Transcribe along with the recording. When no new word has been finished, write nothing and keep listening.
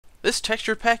This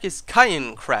texture pack is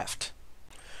Jinxked.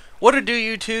 What to do,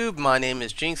 YouTube? My name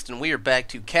is Jinxked, and we are back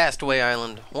to CastAway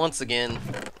Island once again.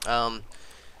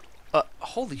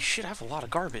 Holy shit, I have a lot of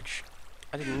garbage.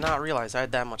 I did not realize I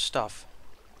had that much stuff.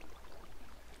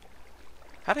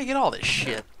 How did I get all this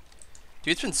shit?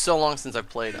 Dude, it's been so long since I've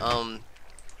played. I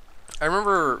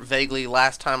remember vaguely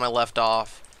last time I left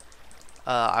off,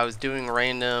 I was doing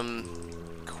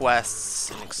random quests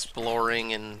and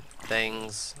exploring and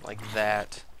things like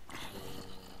that.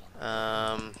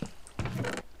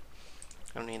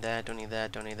 Don't need that, don't need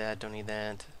that, don't need that, don't need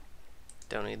that.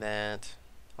 Don't need that.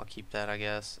 I'll keep that, I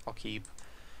guess. I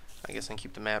guess I can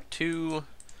keep the map too.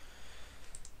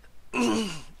 You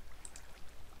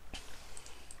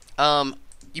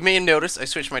may have noticed I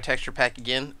switched my texture pack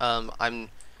again. I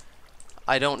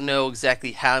don't know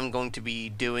exactly how I'm going to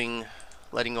be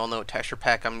letting you all know what texture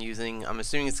pack I'm using. I'm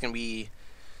assuming it's going to be,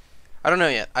 I don't know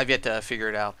yet. I've yet to figure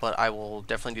it out, but I will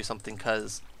definitely do something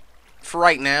because for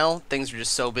right now, things are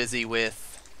just so busy with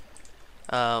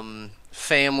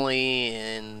family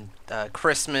and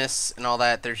Christmas and all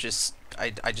that. There's just,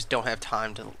 I just don't have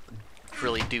time to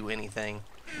really do anything.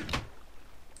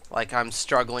 Like, I'm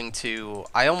struggling to,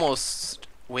 I almost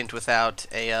went without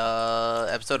a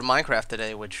episode of Minecraft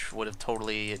today, which would have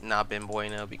totally not been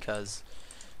bueno because,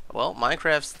 well,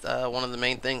 Minecraft's one of the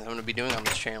main things I'm going to be doing on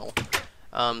this channel.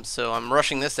 So I'm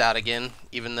rushing this out again,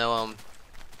 even though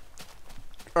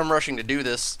I'm rushing to do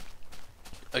this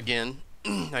again,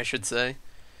 I should say.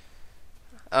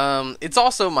 It's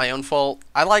also my own fault.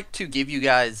 I like to give you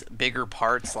guys bigger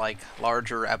parts, like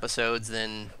larger episodes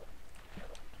than,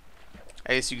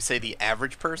 I guess you could say, the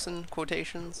average person,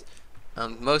 quotations.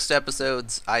 Most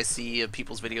episodes I see of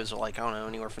people's videos are like, I don't know,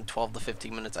 anywhere from 12 to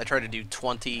 15 minutes. I try to do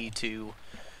 20 to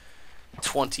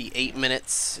 28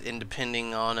 minutes, and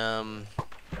depending on,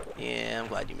 yeah, I'm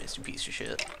glad you missed, you piece of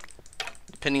shit.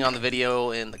 Depending on the video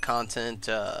and the content,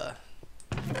 and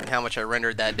how much I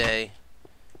rendered that day,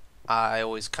 I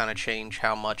always kind of change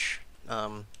how much,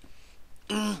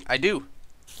 I do.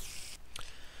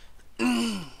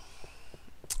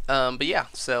 But yeah,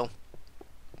 so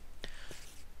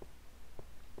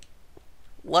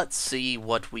let's see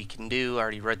what we can do. I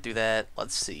already read through that.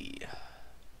 Let's see.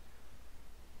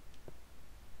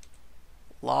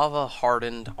 Lava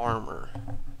hardened armor.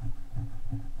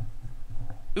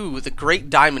 Ooh, the Great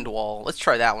Diamond Wall. Let's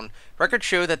try that one. Records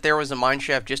show that there was a mine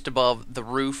shaft just above the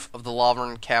roof of the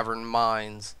Lava Cavern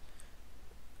mines.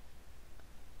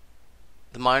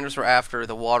 The miners were after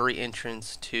the watery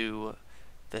entrance to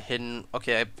the hidden...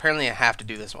 Okay, apparently I have to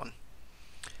do this one.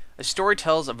 A story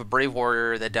tells of a brave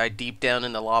warrior that died deep down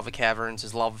in the lava caverns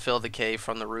as lava filled the cave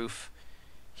from the roof.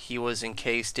 He was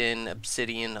encased in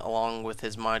obsidian along with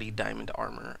his mighty diamond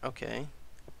armor. Okay.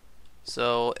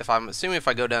 So, I'm assuming if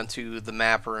I go down to the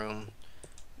map room,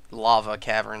 lava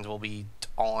caverns will be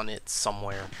on it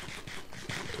somewhere.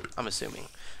 I'm assuming.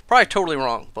 Probably totally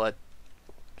wrong, but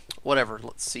whatever.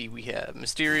 Let's see. We have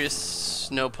Mysterious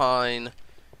Snow Pine,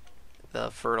 the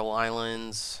Fertile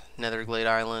Islands, Netherglade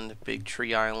Island, Big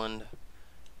Tree Island,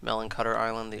 Melon Cutter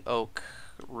Island, the Oak,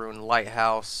 Ruined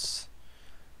Lighthouse,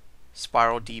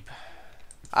 Spiral Deep.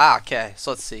 Okay,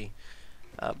 so let's see.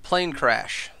 Plane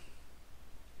Crash.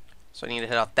 So I need to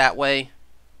head out that way.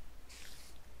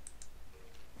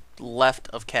 Left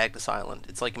of Cactus Island.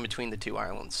 It's like in between the two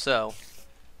islands. So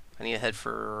I need to head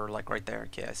for like right there.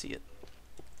 Okay, I see it.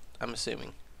 I'm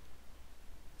assuming.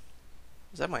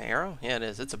 Is that my arrow? Yeah, it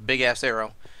is. It's a big ass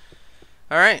arrow.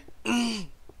 Alright.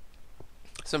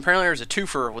 So apparently there's a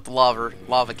twofer with the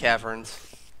lava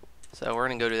caverns. So we're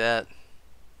gonna go do that.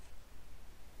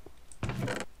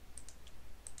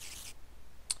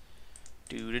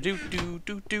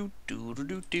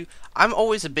 I'm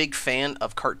always a big fan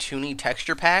of cartoony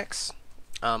texture packs.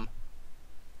 I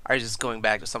was just going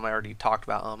back to something I already talked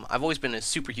about. I've always been a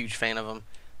super huge fan of them.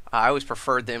 I always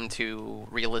preferred them to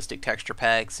realistic texture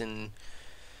packs and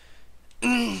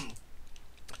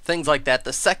things like that.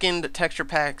 The second texture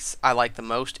packs I like the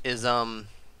most is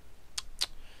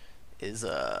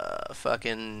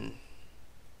fucking,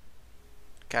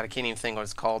 God, I can't even think what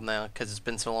it's called now because it's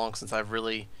been so long since I've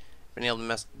really been able to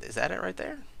mess. Is that it right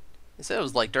there? It said it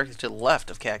was like directly to the left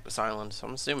of Cactus Island, so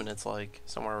I'm assuming it's like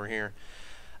somewhere over here.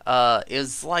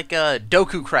 Is like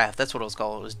Doku Craft. That's what it was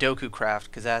called. It was Doku Craft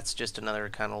because that's just another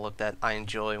kind of look that I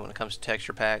enjoy when it comes to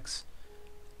texture packs.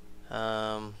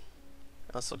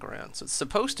 Let's look around. So it's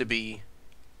supposed to be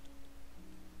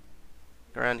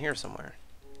around here somewhere.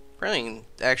 Apparently you can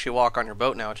actually walk on your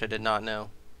boat now, which I did not know.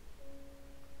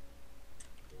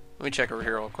 Let me check over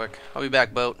here real quick. I'll be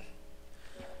back, boat.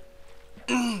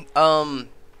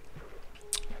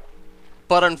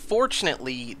 But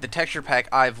unfortunately, the texture pack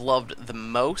I've loved the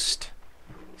most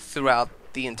throughout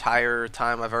the entire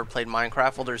time I've ever played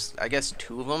Minecraft, well, there's, I guess,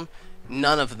 2 of them.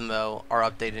 None of them, though, are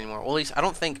updated anymore. Well, at least, I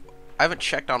don't think, I haven't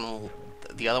checked on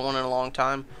the other one in a long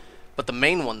time. But the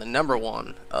main one, the number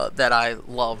one, that I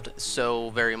loved so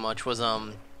very much was,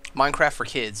 Minecraft for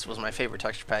Kids was my favorite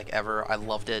texture pack ever. I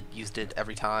loved it, used it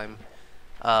every time.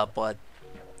 But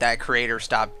that creator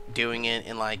stopped doing it,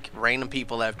 and, like, random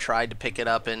people that have tried to pick it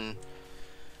up and,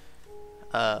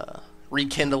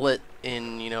 rekindle it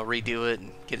and, you know, redo it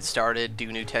and get it started,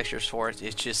 do new textures for it.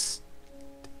 It's just,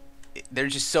 they're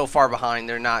just so far behind.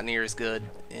 They're not near as good,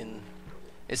 and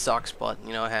it sucks, but,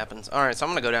 you know, it happens. Alright, so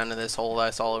I'm gonna go down to this hole that I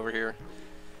saw over here.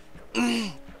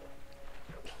 I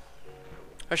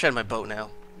wish I had my boat now,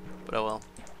 but oh well.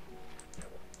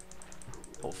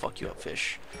 Oh, fuck you up,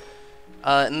 fish.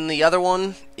 And the other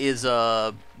one is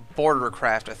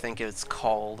Bordercraft, I think it's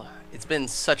called. It's been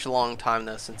such a long time,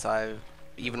 though, since I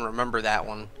even remember that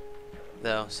one,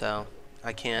 though, so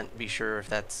I can't be sure if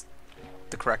that's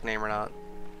the correct name or not.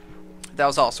 That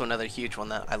was also another huge one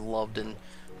that I loved and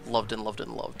loved and loved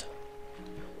and loved.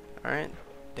 Alright,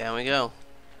 down we go.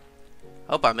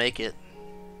 Hope I make it.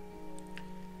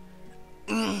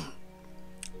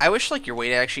 I wish, like, your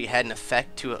weight actually had an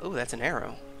effect to oh, that's an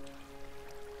arrow.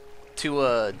 To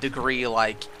a degree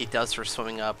like it does for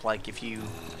swimming up. Like, if you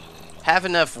have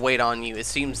enough weight on you, it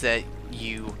seems that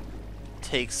you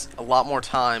takes a lot more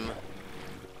time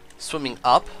swimming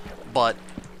up, but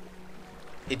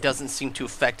it doesn't seem to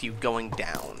affect you going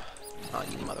down. Oh,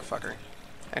 you motherfucker.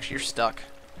 Actually, you're stuck.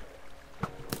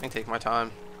 I can take my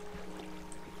time.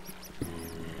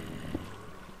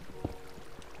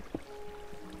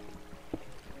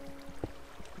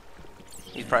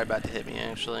 He's probably about to hit me,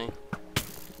 actually.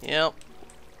 Yep.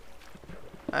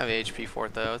 I have HP for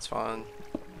it, though. It's fine.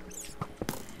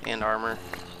 And armor.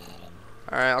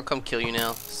 Alright, I'll come kill you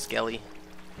now, Skelly.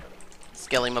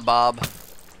 Skelly mabob.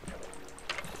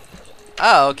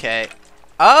 Oh, okay.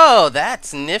 Oh,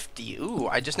 that's nifty. Ooh,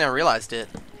 I just now realized it.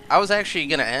 I was actually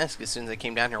going to ask as soon as I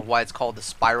came down here why it's called the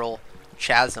Spiral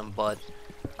Chasm, but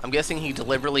I'm guessing he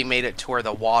deliberately made it to where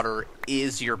the water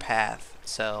is your path.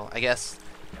 So, I guess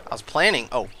I was planning.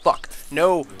 Oh, fuck.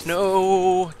 No,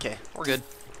 no. Okay, we're good.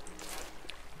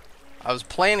 I was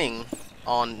planning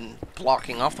on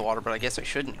blocking off the water, but I guess I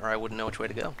shouldn't, or I wouldn't know which way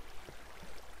to go.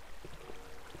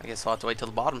 I guess I'll have to wait till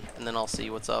the bottom, and then I'll see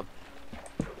what's up.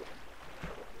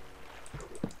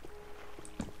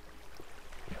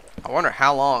 I wonder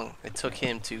how long it took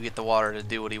him to get the water to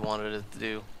do what he wanted it to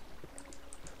do.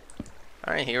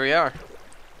 Alright, here we are.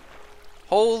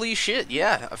 Holy shit,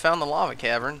 yeah, I found the lava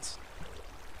caverns.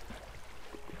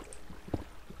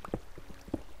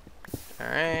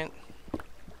 Alright.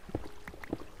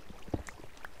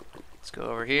 Let's go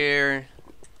over here.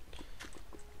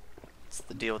 What's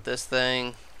the deal with this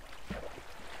thing?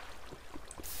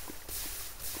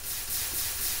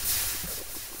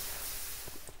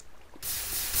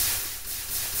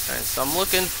 Alright, so I'm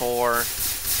looking for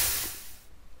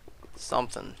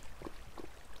something.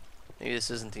 Maybe this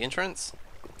isn't the entrance?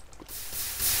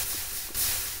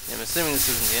 Yeah, I'm assuming this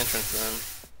isn't the entrance then.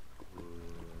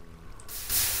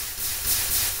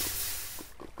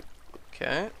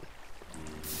 Okay.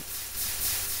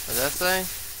 What does that say?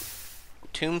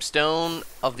 Tombstone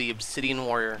of the Obsidian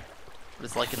Warrior.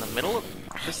 It's like in the middle of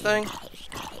this thing?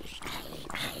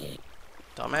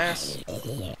 Dumbass.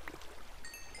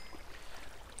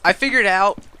 I figured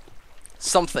out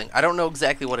something. I don't know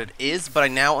exactly what it is, but I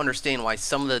now understand why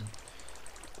some of the...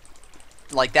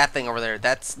 Like that thing over there.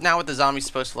 That's now what the zombie's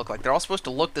supposed to look like. They're all supposed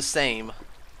to look the same.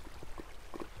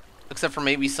 Except for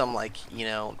maybe some, like, you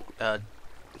know...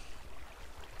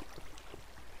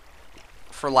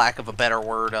 for lack of a better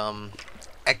word,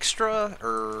 extra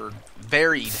or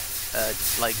varied,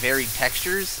 like varied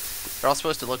textures. They're all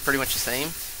supposed to look pretty much the same,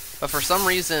 but for some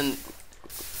reason,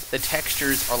 the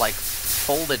textures are like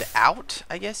folded out,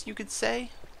 I guess you could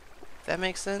say. If that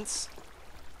makes sense.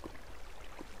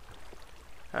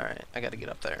 Alright, I gotta get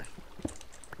up there.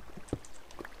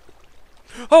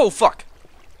 Oh, fuck!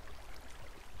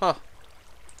 Huh.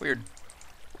 Weird.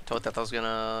 Thought that was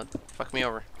gonna fuck me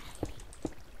over.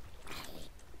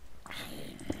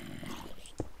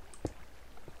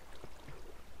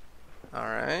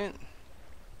 Alright.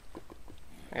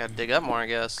 I gotta dig up more, I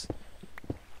guess.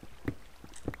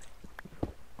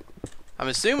 I'm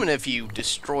assuming if you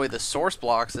destroy the source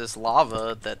blocks of this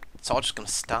lava, that it's all just gonna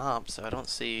stop, so I don't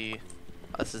see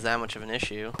how this is that much of an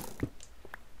issue.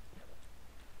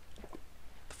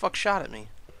 The fuck shot at me?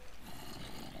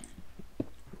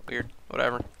 Weird.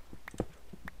 Whatever.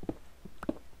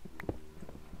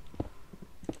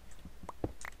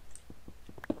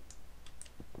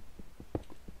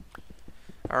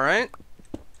 Alright.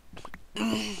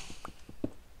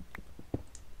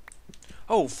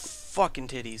 Oh, fucking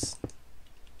titties.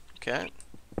 Okay.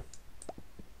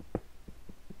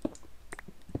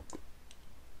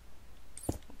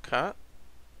 Okay.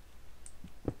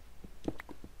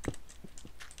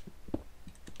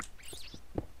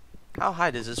 How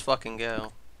high does this fucking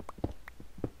go?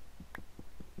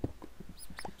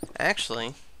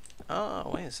 Actually, oh,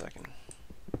 wait a second.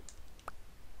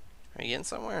 Are you getting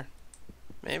somewhere?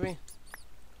 Maybe?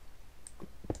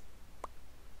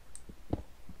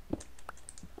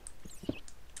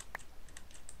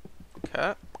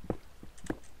 Okay.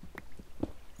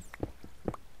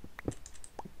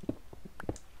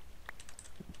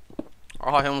 Oh,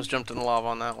 I almost jumped in the lava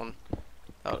on that one.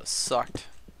 That would've sucked.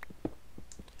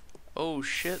 Oh,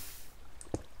 shit.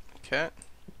 Okay.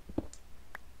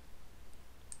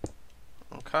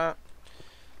 Okay.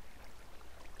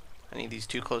 I need these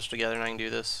two close together and I can do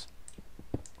this.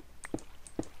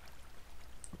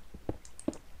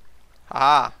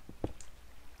 Haha!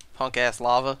 Punk ass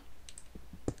lava.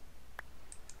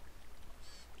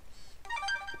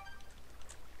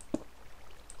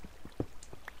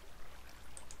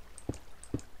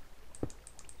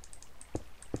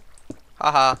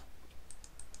 Haha.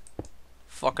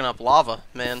 Fucking up lava,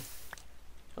 man.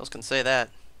 Who else can say that?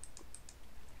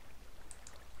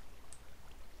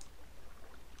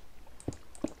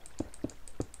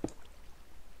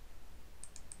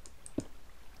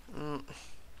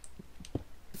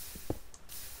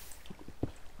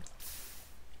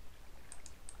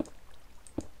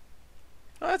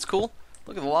 Oh, that's cool.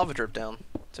 Look at the lava drip down.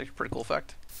 It's actually a pretty cool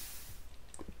effect.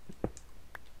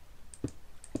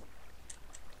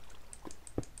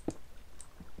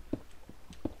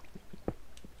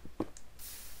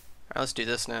 Alright, let's do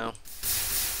this now.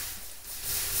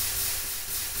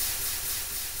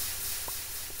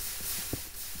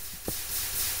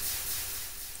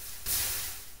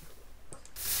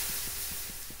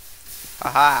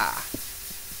 Haha!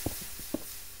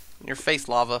 In your face,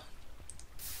 lava.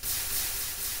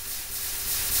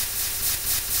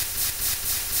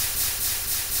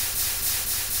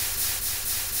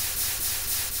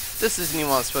 This isn't even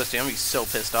what I'm supposed to. I'm gonna be so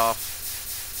pissed off.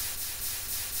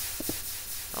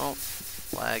 Oh,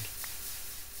 lag.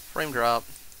 Frame drop.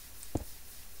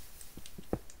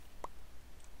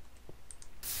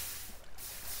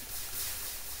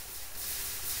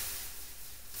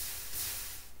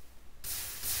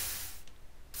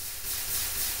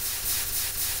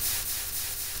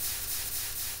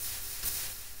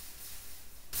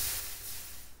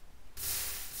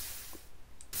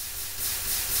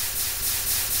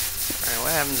 Alright,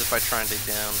 what happens if I try and dig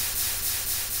down?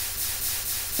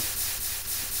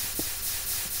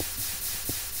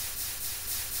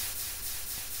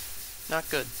 Not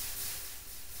good.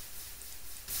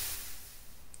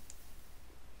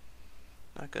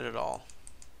 Not good at all.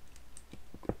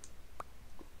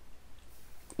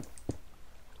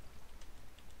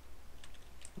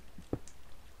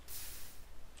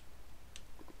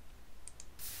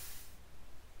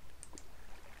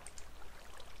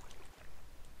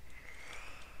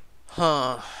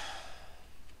 Huh.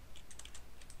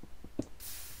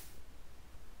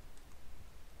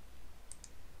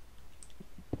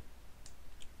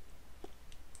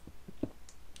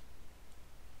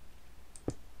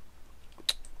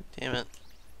 Damn it.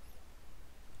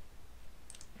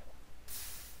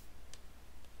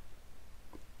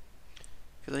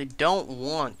 Because I don't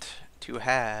want to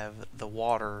have the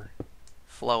water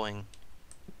flowing.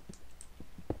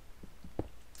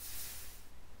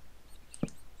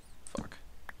 Fuck.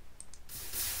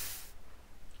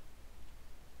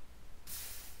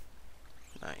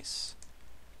 Nice.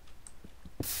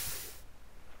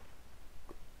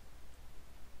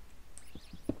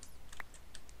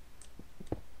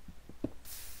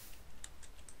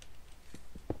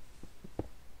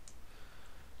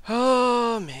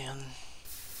 Oh, man.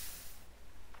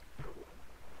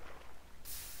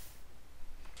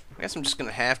 I guess I'm just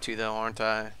gonna have to, though, aren't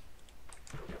I?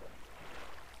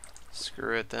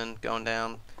 Screw it, then. Going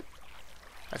down.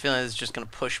 I feel like it's just gonna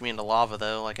push me into lava,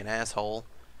 though, like an asshole.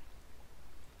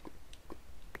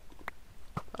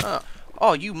 Oh,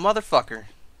 oh, you motherfucker.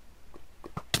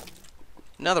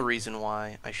 Another reason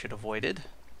why I should avoid it.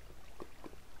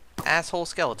 Asshole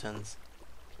skeletons.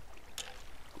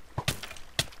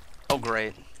 Oh,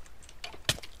 great.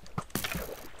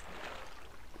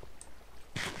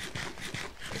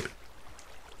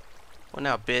 What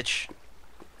now, bitch?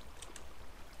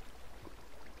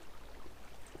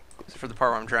 Except for the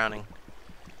part where I'm drowning.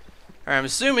 Alright, I'm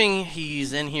assuming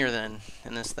he's in here then,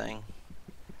 in this thing.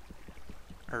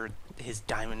 Or his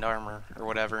diamond armor, or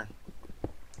whatever.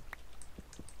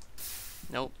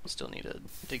 Nope, still need to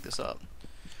dig this up.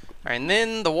 Alright, and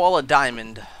then the wall of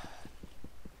diamond.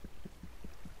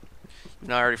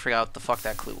 I already forgot what the fuck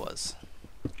that clue was.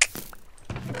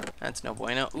 That's no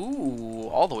bueno. Ooh,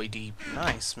 all the way deep.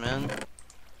 Nice, man.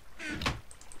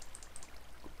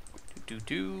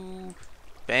 Do.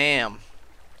 Bam.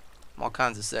 I'm all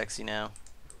kinds of sexy now.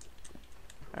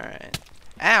 Alright.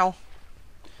 Ow!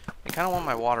 I kind of want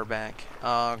my water back.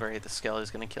 Oh, great. The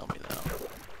skeleton's going to kill me, though.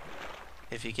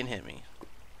 If he can hit me.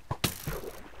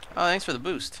 Oh, thanks for the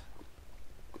boost.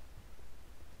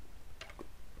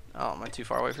 Oh, am I too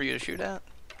far away for you to shoot at?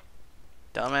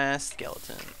 Dumbass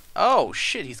skeleton. Oh,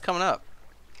 shit, he's coming up.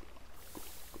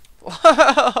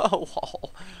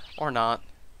 Wall. Or not.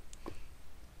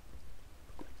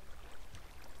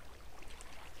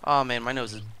 Oh, man, my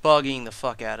nose is bugging the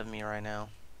fuck out of me right now.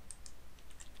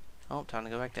 Oh, time to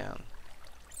go back down.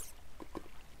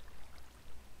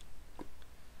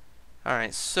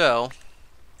 Alright, so...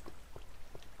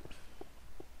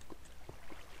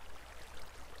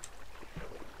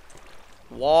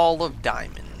 Wall of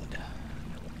diamond.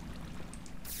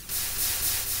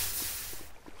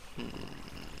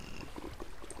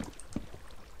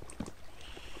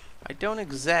 I don't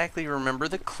exactly remember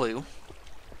the clue.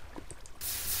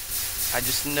 I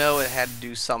just know it had to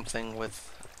do something with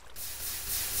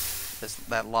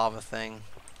that lava thing.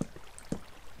 I'm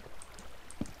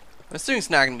assuming it's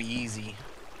not going to be easy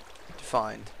to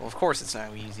find. Well, of course it's not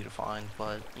going to be easy to find,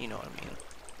 but you know what I mean.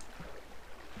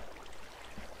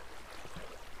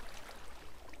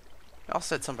 I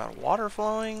also said something about water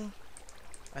flowing,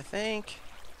 I think.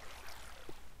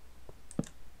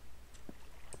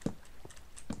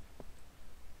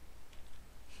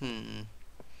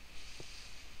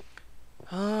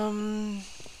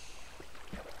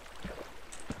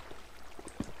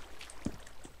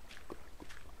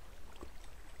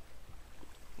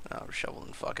 Oh, we're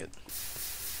shoveling, fuck it.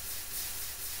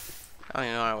 I don't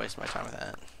even know how to waste my time with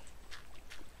that.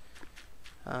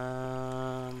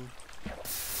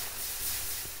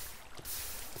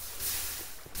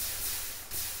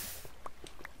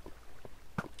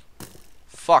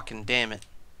 Fucking damn it.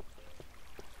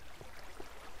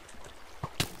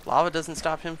 Lava doesn't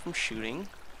stop him from shooting.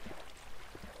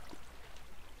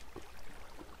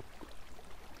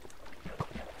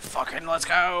 Fucking let's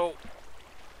go!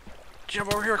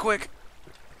 Jump over here quick!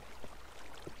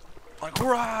 Like,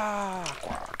 hurrah!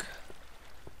 Quack.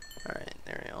 Alright,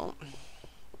 there we go.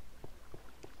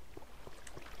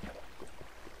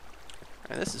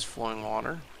 Alright, this is flowing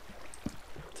water.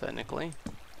 Technically.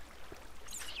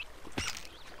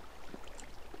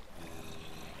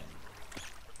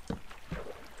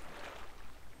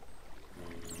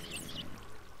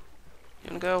 You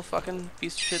wanna go, fucking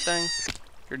piece of shit thing?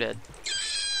 You're dead.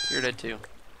 You're dead too.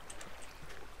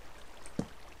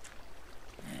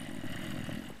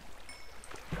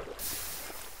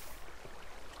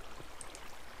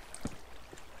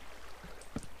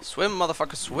 Swim,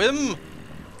 motherfucker, swim!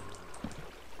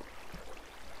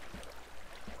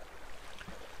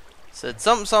 Said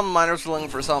something, miners were looking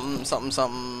for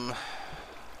something.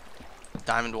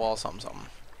 Diamond wall, something.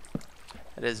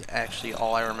 That is actually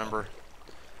all I remember.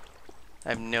 I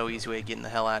have no easy way of getting the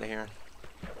hell out of here.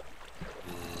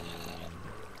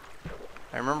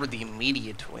 I remember the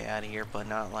immediate way out of here, but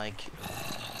not like...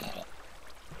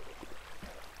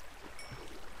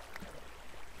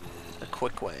 the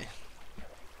quick way.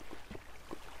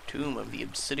 Tomb of the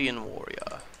Obsidian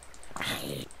Warrior.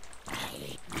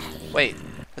 Wait,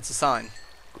 that's a sign.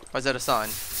 Why is that a sign?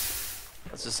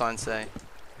 What's the sign say?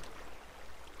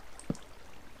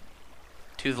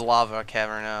 To the lava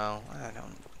cavern. No, I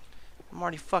don't... I'm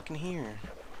already fucking here.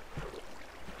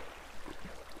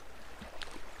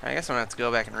 I guess I'm gonna have to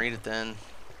go back and read it then.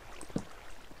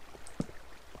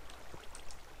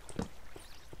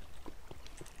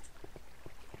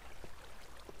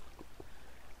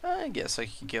 I guess I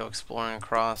could go exploring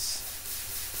across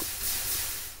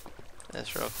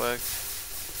this real quick.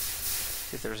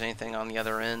 See if there's anything on the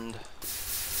other end.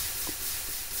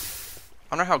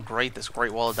 I wonder how great this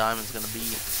Great Wall of Diamonds is gonna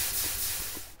be.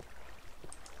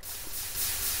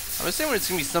 I'm assuming it's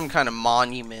gonna be some kind of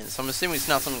monument, so I'm assuming it's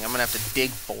not something I'm gonna have to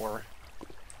dig for.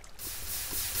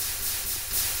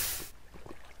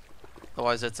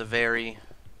 Otherwise, that's a very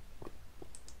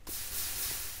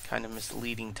kind of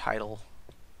misleading title.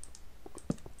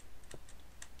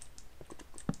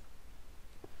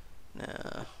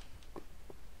 Nah.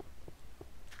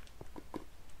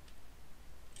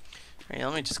 Alright,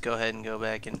 let me just go ahead and go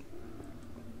back and...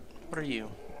 What are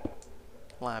you?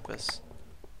 Lapis.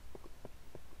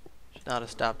 Should not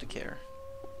have stopped to care.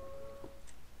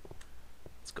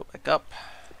 Let's go back up.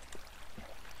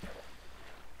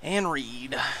 And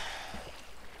read.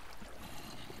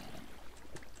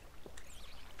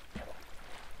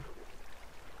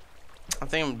 I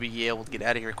think I'm gonna be able to get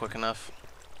out of here quick enough.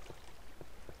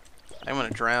 I'm gonna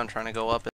drown trying to go up it.